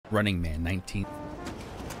Running Man, 19.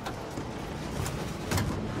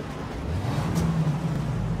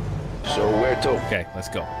 So where to? Okay, let's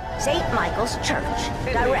go. St. Michael's Church.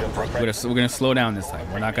 Direct. We're gonna slow down this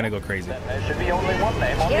time. We're not gonna go crazy. There should be only one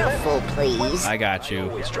name on the list. Careful, please. I got you.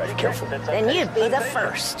 Always try to be careful. Then you'd be the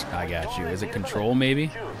first. I got you. Is it Control, maybe?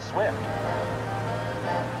 Choose Swift.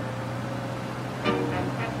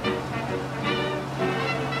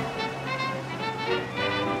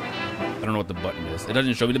 I don't know what the button is. It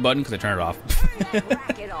doesn't show me the button because I turn it off.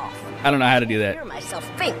 Rack it off. I don't know how to do that. Hear myself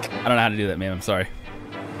think. I don't know how to do that, ma'am. I'm sorry.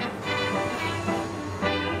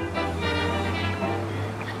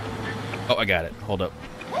 Oh, I got it. Hold up.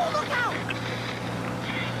 Oh, look out!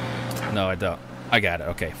 No, I don't. I got it.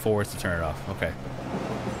 Okay, forward to turn it off. Okay.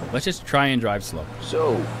 Let's just try and drive slow.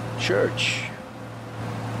 So, church.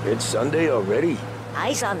 It's Sunday already?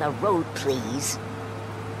 Eyes on the road, please.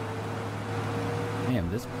 Damn,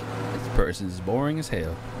 this person is boring as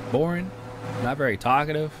hell. Boring. Not very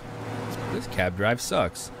talkative. This cab drive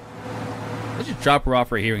sucks. Let's just drop her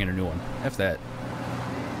off right here and get a new one. F that.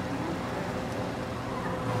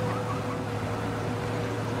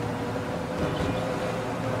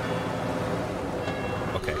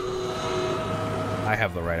 Okay. I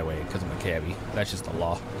have the right of way because I'm a cabbie. That's just the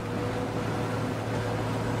law.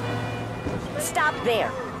 Stop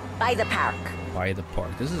there, by the park. By the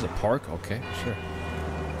park. This is a park? Okay, sure.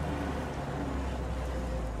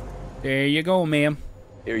 There you go, ma'am.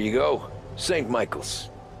 Here you go. St. Michael's.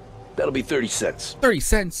 That'll be 30 cents. 30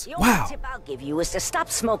 cents? The only Wow. tip I'll give you is to stop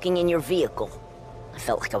smoking in your vehicle. I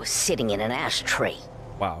felt like I was sitting in an ashtray.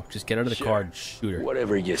 Wow. Just get out of the car and shoot her.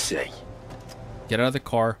 Whatever you say. Get out of the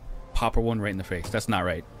car, pop her one right in the face. That's not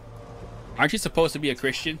right. Aren't you supposed to be a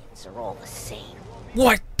Christian? These are all the same.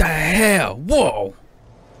 What the hell? Whoa.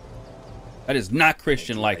 That is not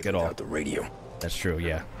Christian-like at all. Without the radio. That's true,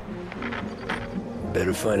 yeah.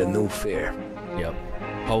 Better find a new fare. Yep.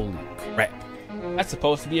 Holy crap. That's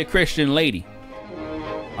supposed to be a Christian lady.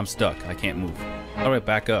 I'm stuck. I can't move. All right,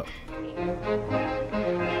 back up.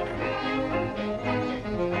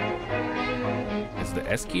 Is the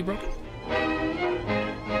S key broken?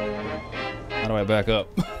 How do I back up?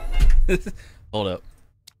 Hold up.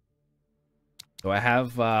 Do I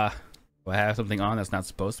have something on that's not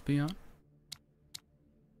supposed to be on?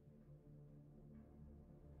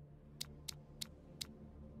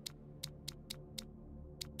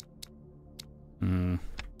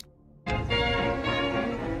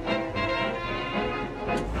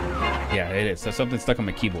 Yeah, it is. So something stuck on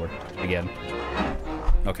my keyboard again.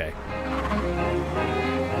 Okay.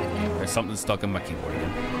 There's something stuck on my keyboard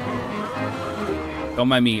again. Don't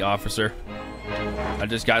mind me, officer. I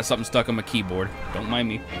just got something stuck on my keyboard. Don't mind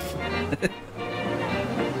me.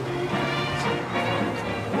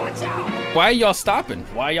 Watch out! Why are y'all stopping?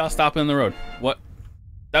 Why are y'all stopping on the road? What?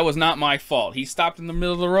 That was not my fault. He stopped in the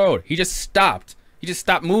middle of the road. He just stopped. He just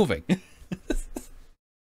stopped moving.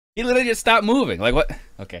 He literally just stopped moving. Like, what?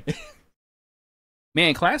 Okay.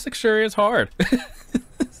 Man, classic sure is hard.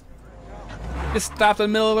 Just stopped in the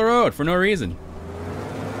middle of the road for no reason.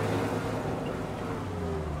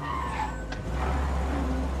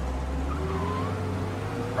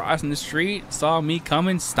 Crossing the street, saw me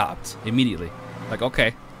coming, stopped immediately. Like,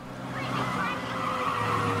 okay.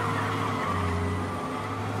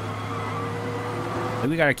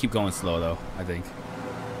 We gotta keep going slow, though, I think.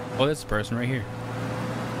 Oh, there's a person right here.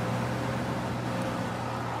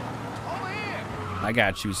 I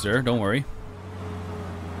got you, sir. Don't worry.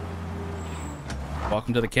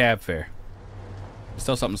 Welcome to the cab fare. There's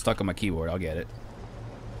still something stuck on my keyboard. I'll get it.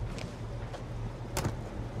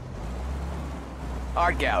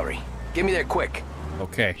 Art gallery. Get me there quick.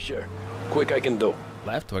 Okay. Sure. Quick I can do.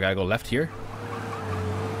 Left? Do I gotta go left here?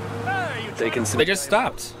 Taking some... They just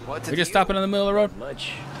stopped. They're just stopping in the middle of the road.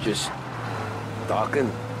 Much. Just...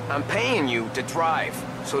 talking. I'm paying you to drive,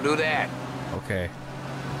 so do that. Okay.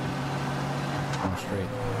 Going straight.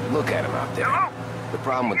 Look at him out there. The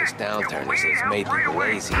problem with this downturn is it's made people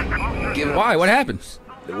lazy. Why? What happens?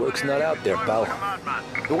 The work's not out there, pal.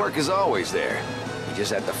 The work is always there. You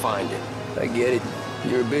just have to find it. I get it.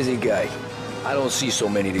 You're a busy guy. I don't see so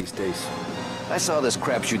many these days. I saw this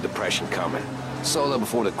crapshoot depression coming. Sold it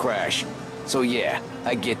before the crash. So yeah,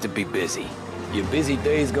 I get to be busy. Your busy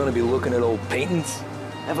day's gonna be looking at old paintings?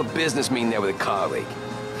 I have a business meeting there with a colleague.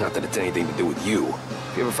 Not that it's anything to do with you.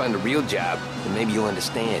 If you ever find a real job, then maybe you'll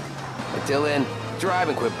understand. Until then, drive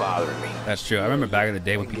and quit bothering me. That's true. I remember back in the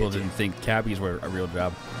day when people didn't think cabbies were a real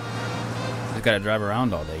job. You just gotta drive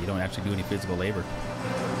around all day. You don't actually do any physical labor.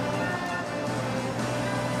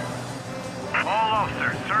 All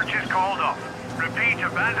officers, search is called off. Repeat,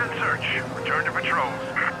 abandoned search. Return to patrols.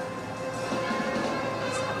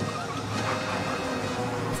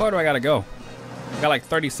 far do I gotta go? I got like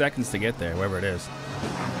 30 seconds to get there, wherever it is.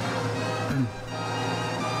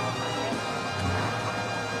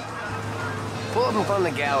 Pull up in front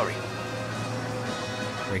of the gallery.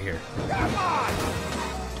 Right here.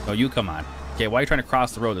 Oh, you come on. Okay, why are you trying to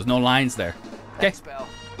cross the road? There's no lines there. Okay. Thanks, pal.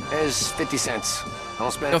 There's 50 cents.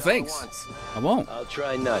 Don't spend No it thanks. once. I won't. I'll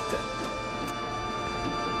try not to.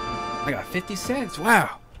 I got 50 cents.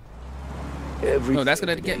 Wow. Every that's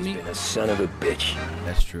gonna get me. been a son of a bitch.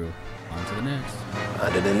 That's true. On to the next.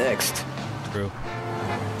 On to the next. True.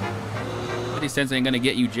 50 cents ain't gonna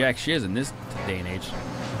get you jack shiz in this day and age.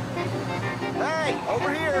 Hey,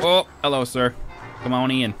 over here. Oh, hello, sir. Come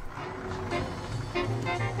on in.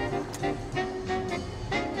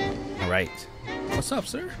 All right. What's up,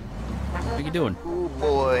 sir? What you doing? Oh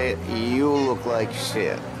boy, you look like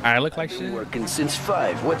shit. I look like shit. Working since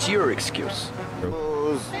 5. What's your excuse?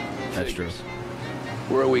 Those That's true.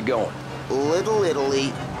 Where are we going? Little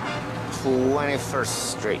Italy, 21st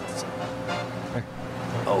Street.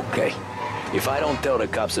 Okay. If I don't tell the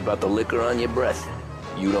cops about the liquor on your breath,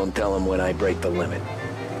 you don't tell them when I break the limit.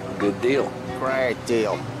 Good deal. Great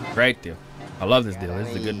deal. Great deal. I love this deal. This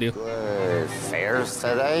is a good deal. Good fares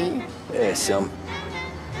today? Yeah, some.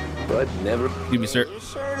 But never. Excuse me, sir. You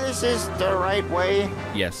sure this is the right way?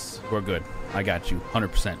 Yes, we're good. I got you.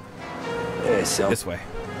 100%. Yeah, some. This way.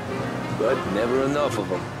 But never enough of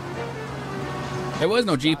them. There was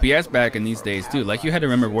no GPS back in these days, too. Like, you had to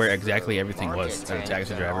remember where exactly everything was as a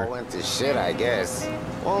taxi All driver. went to shit, I guess.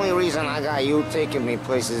 Only reason I got you taking me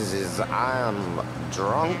places is I'm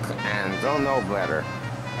drunk and don't know better.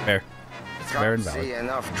 Fair. It's fair and See, valid.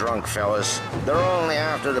 enough drunk fellas. They're only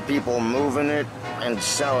after the people moving it and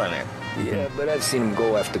selling it. Yeah, but I've seen them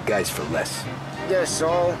go after guys for less. Guess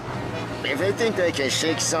so. If they think they can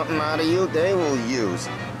shake something out of you, they will use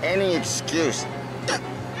any excuse.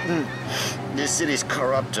 This city's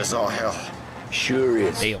corrupt as all hell. Sure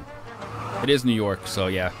is. Damn. It is New York, so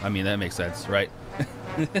yeah. I mean, that makes sense, right?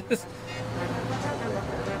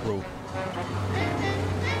 Bro.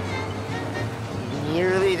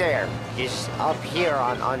 Nearly there. Just up here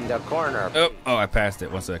on the corner. Oh, I passed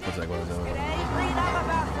it. One sec. What was that?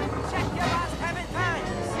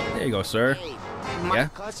 There you go, sir. My Yeah?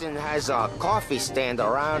 cousin has a coffee stand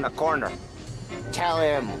around the corner. Tell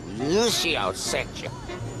him Lucio sent you.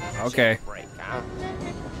 Okay. Break, huh?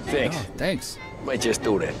 Thanks. Oh, thanks. Might just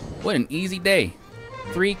do that. What an easy day.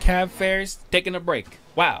 3 cab fares, taking a break.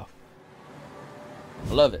 Wow.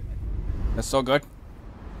 I love it. That's so good.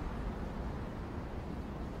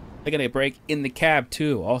 Taking a break in the cab,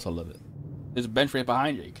 too. Also love it. There's a bench right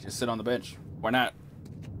behind you. You can just sit on the bench. Why not?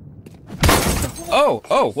 Oh,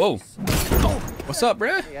 whoa. What's up,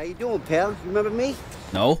 bruh? Hey, how you doing, pal? You remember me?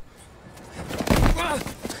 No.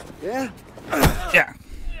 Yeah? Yeah.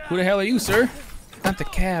 Who the hell are you, sir? Not the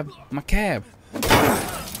cab. My cab.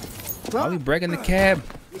 Why are we breaking the cab?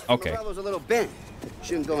 Okay. Morello's a little bent.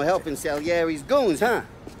 Shouldn't go helping Salieri's goons, huh?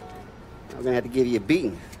 I'm gonna have to give you a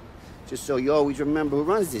beating. Just so you always remember who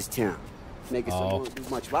runs this town. Make it so you won't do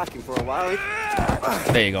much rocking for a while.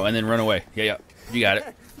 There you go. And then run away. Yeah. You got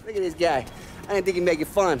it. Look at this guy. I didn't think he'd make it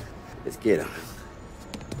fun. Let's get him.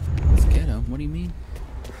 Let's get him. What do you mean?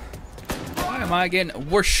 Why am I getting...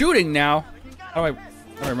 We're shooting now. How do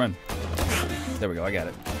I run? There we go. I got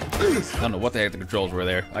it. I don't know what the heck the controls were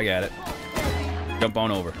there. I got it. Jump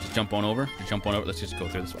on over. Just jump on over. Just jump on over. Let's just go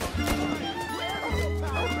through this way.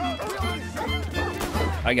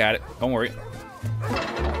 I got it. Don't worry.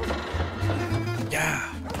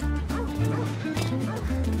 Yeah.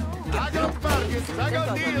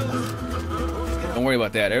 Don't worry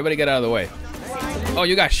about that. Everybody get out of the way. Oh,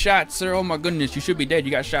 you got shot, sir. Oh my goodness. You should be dead.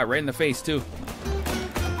 You got shot right in the face, too.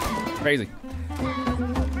 Crazy.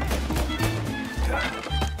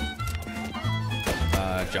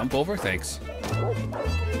 Jump over? Thanks.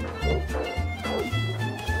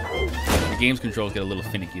 The game's controls get a little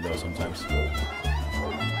finicky, though, sometimes.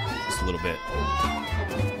 Just a little bit.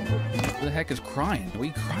 Who the heck is crying? What are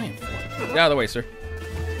you crying for? Get out of the way, sir.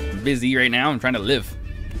 I'm busy right now. I'm trying to live.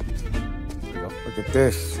 There you go. Look at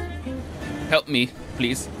this. Help me,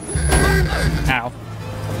 please. Ow.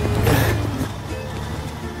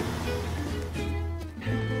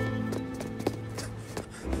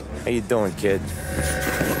 How you doing, kid?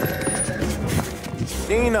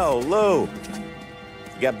 Dino, Lou.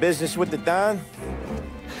 You got business with the Don?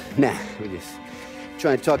 Nah, we're just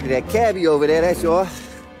trying to talk to that cabbie over there, that's all.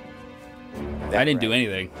 I didn't do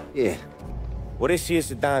anything. Yeah. Well, this here's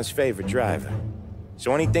the Don's favorite driver.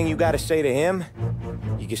 So anything you gotta say to him,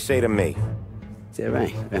 you can say to me. Is that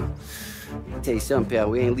right? Well, I'll tell you something, pal.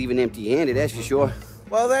 We ain't leaving empty-handed, that's for sure.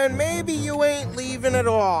 Well, then maybe you ain't leaving at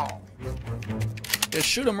all. Just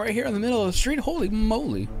shoot him right here in the middle of the street. Holy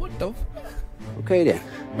moly. What the? Okay then.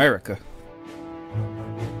 America.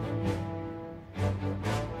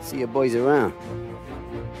 See your boys around.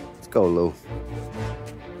 Let's go, Lou.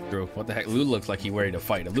 Drew, what the heck? Lou looks like he ready to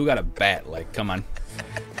fight. Lou got a bat. Like, come on.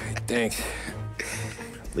 Thanks.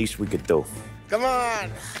 Least we could do. Come on,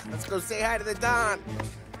 let's go say hi to the Don.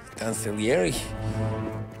 Don Salieri?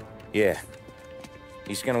 Yeah.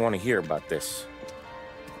 He's gonna want to hear about this.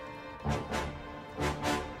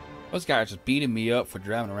 Those guys just beating me up for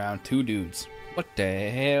driving around 2 dudes. What the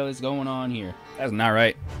hell is going on here? That's not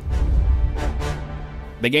right.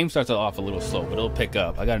 The game starts off a little slow, but it'll pick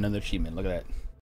up. I got another achievement. Look at that.